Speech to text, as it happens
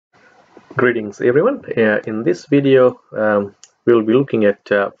Greetings everyone. In this video we'll be looking at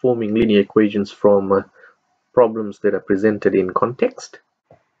forming linear equations from problems that are presented in context.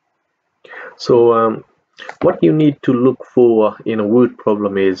 So what you need to look for in a word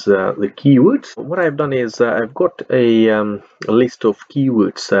problem is the keywords. What I've done is I've got a list of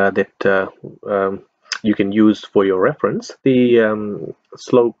keywords that you can use for your reference. The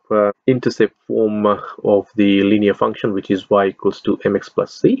slope-intercept form of the linear function, which is y equals to mx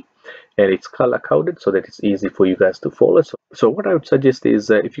plus c, and it's color coded so that it's easy for you guys to follow. So what I would suggest is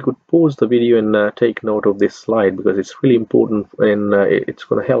if you could pause the video and take note of this slide, because it's really important, and it's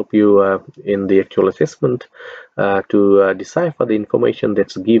going to help you in the actual assessment to decipher the information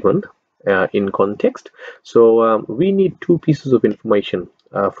that's given in context. So we need two pieces of information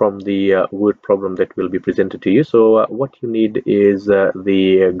from the word problem that will be presented to you. So what you need is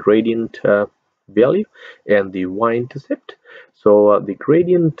the gradient value and the y-intercept. So the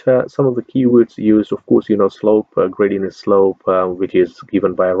gradient, some of the keywords used, of course, slope, gradient is slope, which is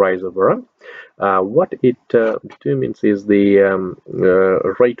given by rise over run. What it determines is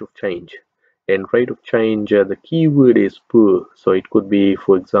the rate of change. And rate of change, the keyword is per. So it could be,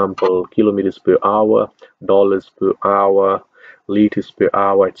 for example, kilometers per hour, dollars per hour, liters per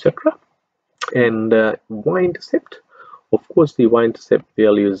hour, etc. And y-intercept, of course, the y-intercept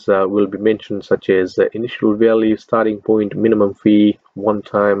values will be mentioned, such as initial value, starting point, minimum fee,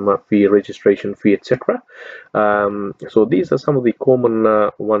 one-time fee, registration fee, etc. So these are some of the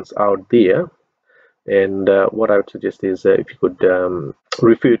common ones out there. And what I would suggest is if you could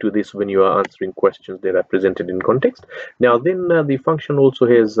refer to this when you are answering questions that are presented in context. Now then, the function also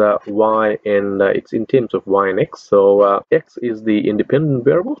has y, and it's in terms of y and x. So x is the independent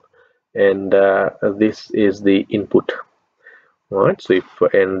variable, and this is the input. All right, so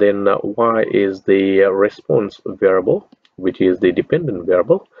and then y is the response variable, which is the dependent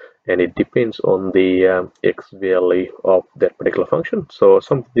variable, and it depends on the x value of that particular function. So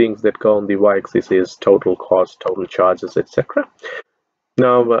some things that go on the y-axis is total cost, total charges, etc.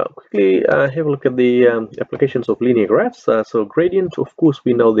 Now quickly have a look at the applications of linear graphs. So gradient, of course,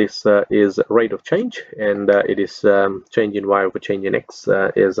 we know this is rate of change, and it is change in y over change in x,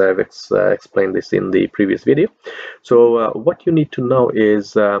 as I've explained this in the previous video. So what you need to know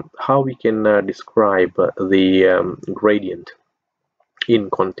is how we can describe the gradient in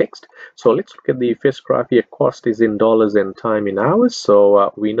context. So let's look at the first graph here. Cost is in dollars and time in hours.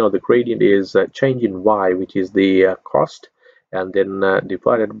 So we know the gradient is change in y, which is the cost, and then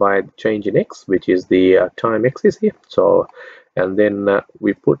divided by the change in x, which is the time axis here. So, and then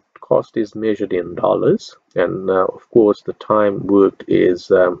we put cost is measured in dollars, and of course the time worked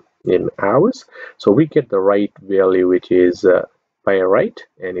is in hours. So we get the rate value, which is by a rate,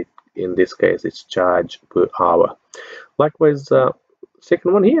 and in this case it's charge per hour. Likewise,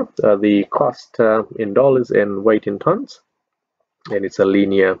 second one here, the cost in dollars and weight in tons, and it's a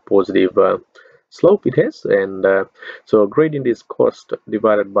linear positive slope it has, and so gradient is cost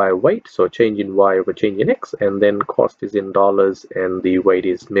divided by weight, so change in y over change in x, and then cost is in dollars and the weight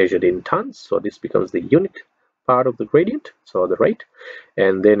is measured in tons, so this becomes the unit part of the gradient, so the rate,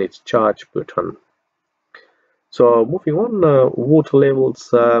 and then it's charge per ton. So moving on, water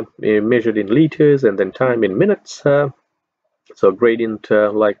levels measured in liters, and then time in minutes. So gradient,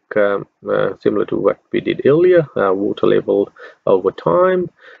 similar to what we did earlier, water level over time,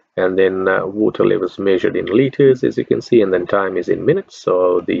 and then water levels measured in liters, as you can see, and then time is in minutes.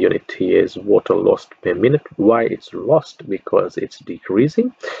 So the unit here is water lost per minute. Why it's lost? Because it's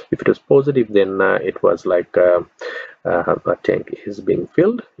decreasing. If it was positive, then it was like a tank is being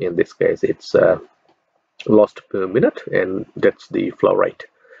filled. In this case, it's lost per minute, and that's the flow rate.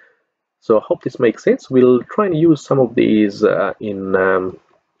 So I hope this makes sense. We'll try and use some of these in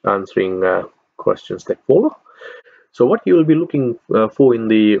answering questions that follow. So what you will be looking for in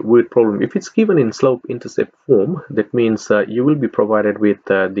the word problem, if it's given in slope-intercept form, that means you will be provided with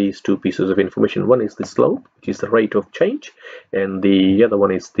these two pieces of information. One is the slope, which is the rate of change, and the other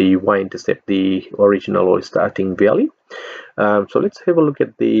one is the y-intercept, the original or starting value. So let's have a look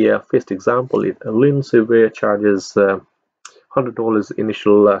at the first example. A loan surveyor charges $100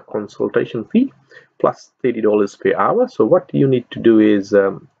 initial consultation fee plus $30 per hour. So what you need to do is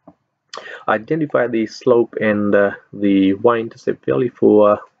identify the slope and the y-intercept value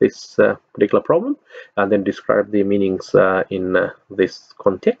for this particular problem, and then describe the meanings in this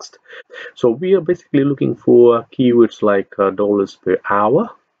context. So we are basically looking for keywords like dollars per hour,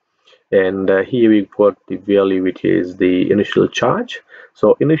 and here we've got the value, which is the initial charge.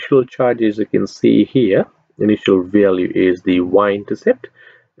 So initial charge, as you can see here, initial value is the y-intercept,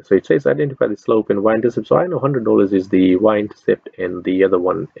 So it says identify the slope and y-intercept. So I know $100 is the y-intercept, and the other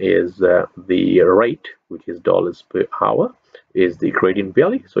one is the rate, which is dollars per hour, is the gradient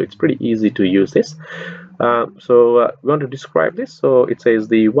value. So it's pretty easy to use this. We want to describe this. So it says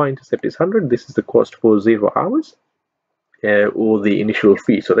the y-intercept is 100. This is the cost for 0 hours. Or the initial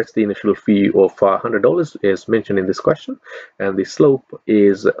fee. So that's the initial fee of $100 as mentioned in this question, and the slope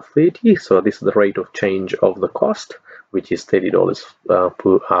is 30. So this is the rate of change of the cost, which is $30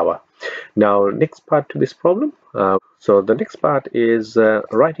 per hour. Now, next part to this problem. So the next part is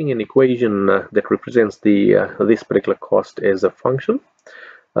writing an equation that represents the this particular cost as a function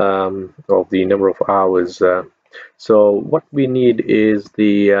of the number of hours. So what we need is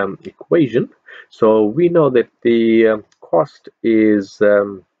the equation. So we know that the cost is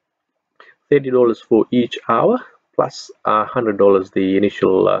 $30 for each hour plus $100 the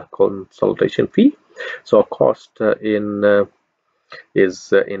initial consultation fee. So cost in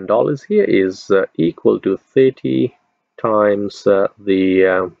dollars here is equal to 30 times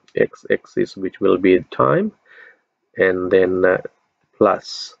the x-axis, which will be time, and then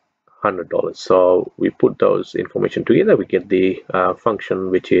plus $100. So we put those information together, we get the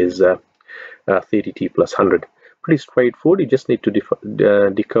function, which is 30t plus 100. Pretty straightforward. You just need to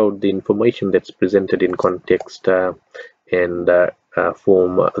decode the information that's presented in context and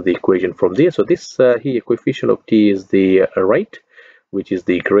form the equation from there. So this here, coefficient of t is the rate, which is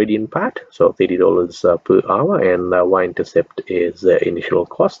the gradient part, so $30 per hour, and y-intercept is initial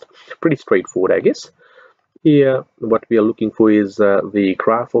cost. Pretty straightforward, I guess. Here, what we are looking for is the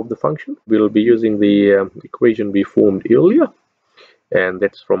graph of the function. We'll be using the equation we formed earlier, and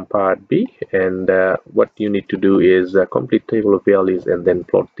that's from part B. And what you need to do is complete table of values and then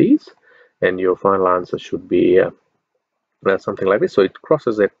plot these, and your final answer should be something like this. So it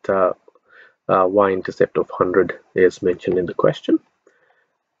crosses at y-intercept of 100 as mentioned in the question.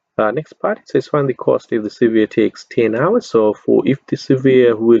 Next part, it says find the cost if the surveyor takes 10 hours. So for if the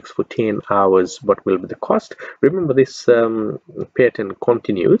surveyor works for 10 hours, what will be the cost? Remember, this pattern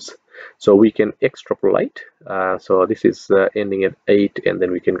continues, so we can extrapolate. So this is ending at 8, and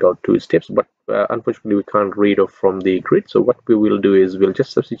then we can go 2 steps, but unfortunately we can't read off from the grid. So what we will do is we'll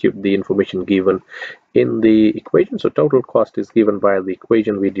just substitute the information given in the equation. So total cost is given by the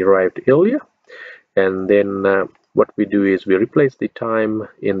equation we derived earlier, and then what we do is we replace the time.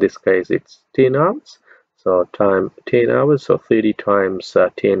 In this case it's 10 hours, so time 10 hours, so 30 times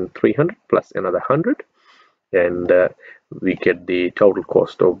 10, 300 plus another 100, and we get the total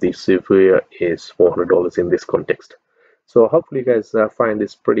cost of the surveyor is $400 in this context. So hopefully you guys find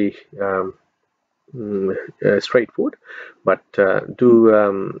this pretty straightforward, but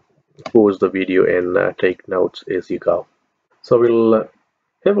do pause the video and take notes as you go. So we'll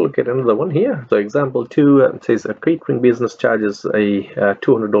have a look at another one here. So example 2, it says a catering business charges a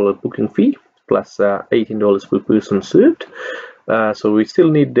 $200 booking fee plus $18 per person served. So we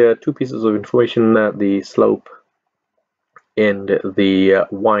still need 2 pieces of information, the slope and the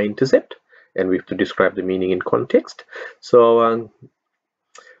y-intercept, and we have to describe the meaning in context. So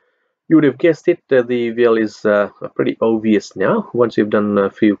you would have guessed it, the value is pretty obvious now. Once you've done a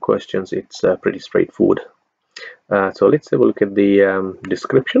few questions, it's pretty straightforward. So let's have a look at the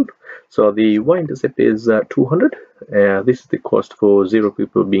description. So the y-intercept is 200. This is the cost for 0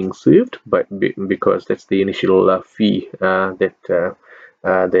 people being served, but because that's the initial fee that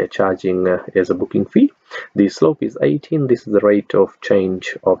they're charging as a booking fee. The slope is 18. This is the rate of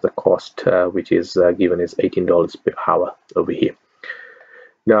change of the cost, which is given as $18 per hour over here.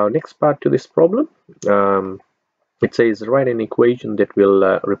 Now, next part to this problem, it says write an equation that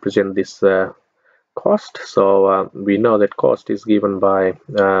will represent this cost. So we know that cost is given by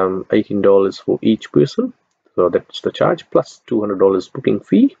 $18 for each person, so that's the charge, plus $200 booking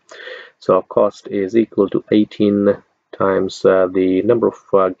fee. So cost is equal to 18 times the number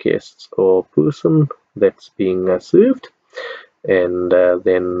of guests or person that's being served, and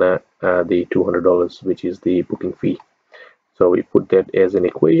then the $200, which is the booking fee. So we put that as an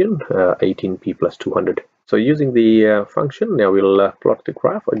equation, 18p plus 200. So using the function, now we'll plot the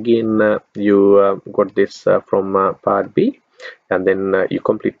graph. Again, you got this from part B, and then you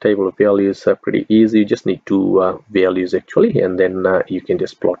complete table of values. Pretty easy. You just need 2 values actually, and then you can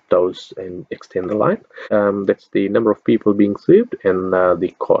just plot those and extend the line. That's the number of people being served and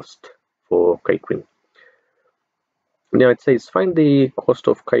the cost for catering. Now it says find the cost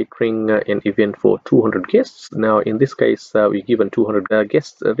of catering an event for 200 guests. Now in this case we're given 200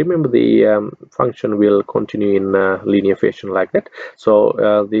 guests. Remember, the function will continue in linear fashion like that.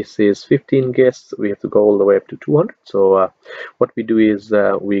 So this is 15 guests. We have to go all the way up to 200. So what we do is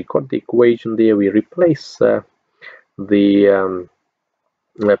we got the equation there. We replace the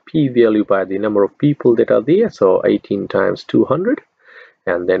p-value by the number of people that are there, so 18 times 200,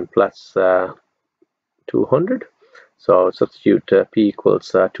 and then plus 200. So substitute p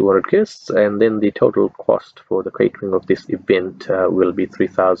equals 200 guests, and then the total cost for the catering of this event will be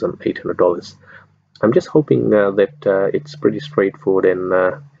 $3,800. I'm just hoping that it's pretty straightforward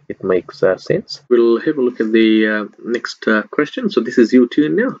and it makes sense. We'll have a look at the next question. So this is your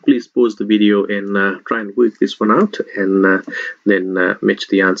turn now. Please pause the video and try and work this one out, and then match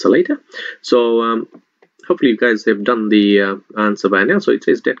the answer later. So hopefully you guys have done the answer by now. So it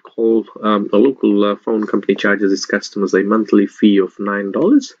says that call a local phone company charges its customers a monthly fee of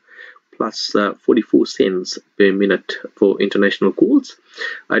 $9 plus 44 cents per minute for international calls.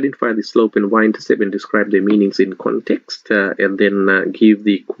 Identify the slope and y-intercept and describe their meanings in context, and then give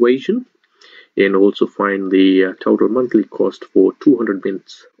the equation, and also find the total monthly cost for 200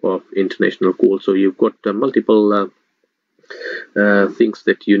 minutes of international calls. So you've got multiple things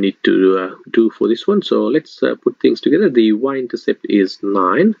that you need to do for this one. So let's put things together. The y-intercept is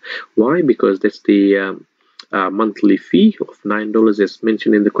 9. Why? Because that's the monthly fee of $9 as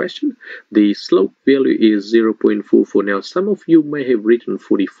mentioned in the question. The slope value is 0.44. Now some of you may have written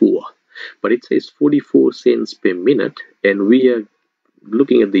 44, but it says 44 cents per minute, and we are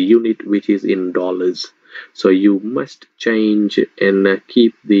looking at the unit which is in dollars. So you must change and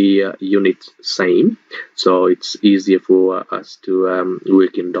keep the units same, so it's easier for us to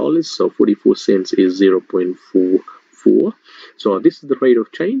work in dollars. So 44 cents is 0.44. So this is the rate of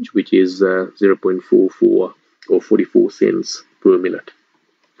change, which is 0.44 or 44 cents per minute.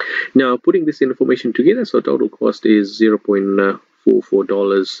 Now putting this information together, so total cost is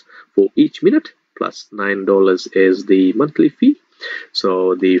 $0.44 for each minute plus $9 as the monthly fee.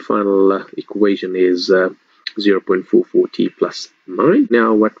 So the final equation is 0.44t plus 9.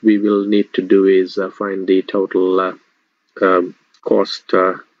 Now what we will need to do is find the total cost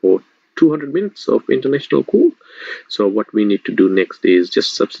for 200 minutes of international call. So what we need to do next is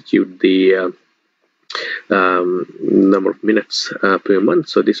just substitute the number of minutes per month.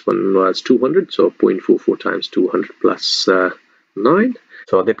 So this one was 200, so 0.44 times 200 plus 9.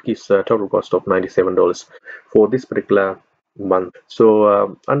 So that gives a total cost of $97 for this particular month.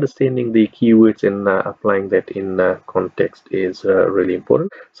 So understanding the keywords and applying that in context is really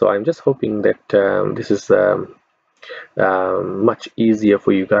important. So I'm just hoping that this is much easier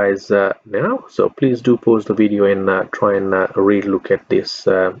for you guys now. So please do pause the video and try and re-look at this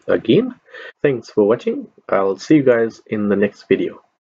again. Thanks for watching. I'll see you guys in the next video.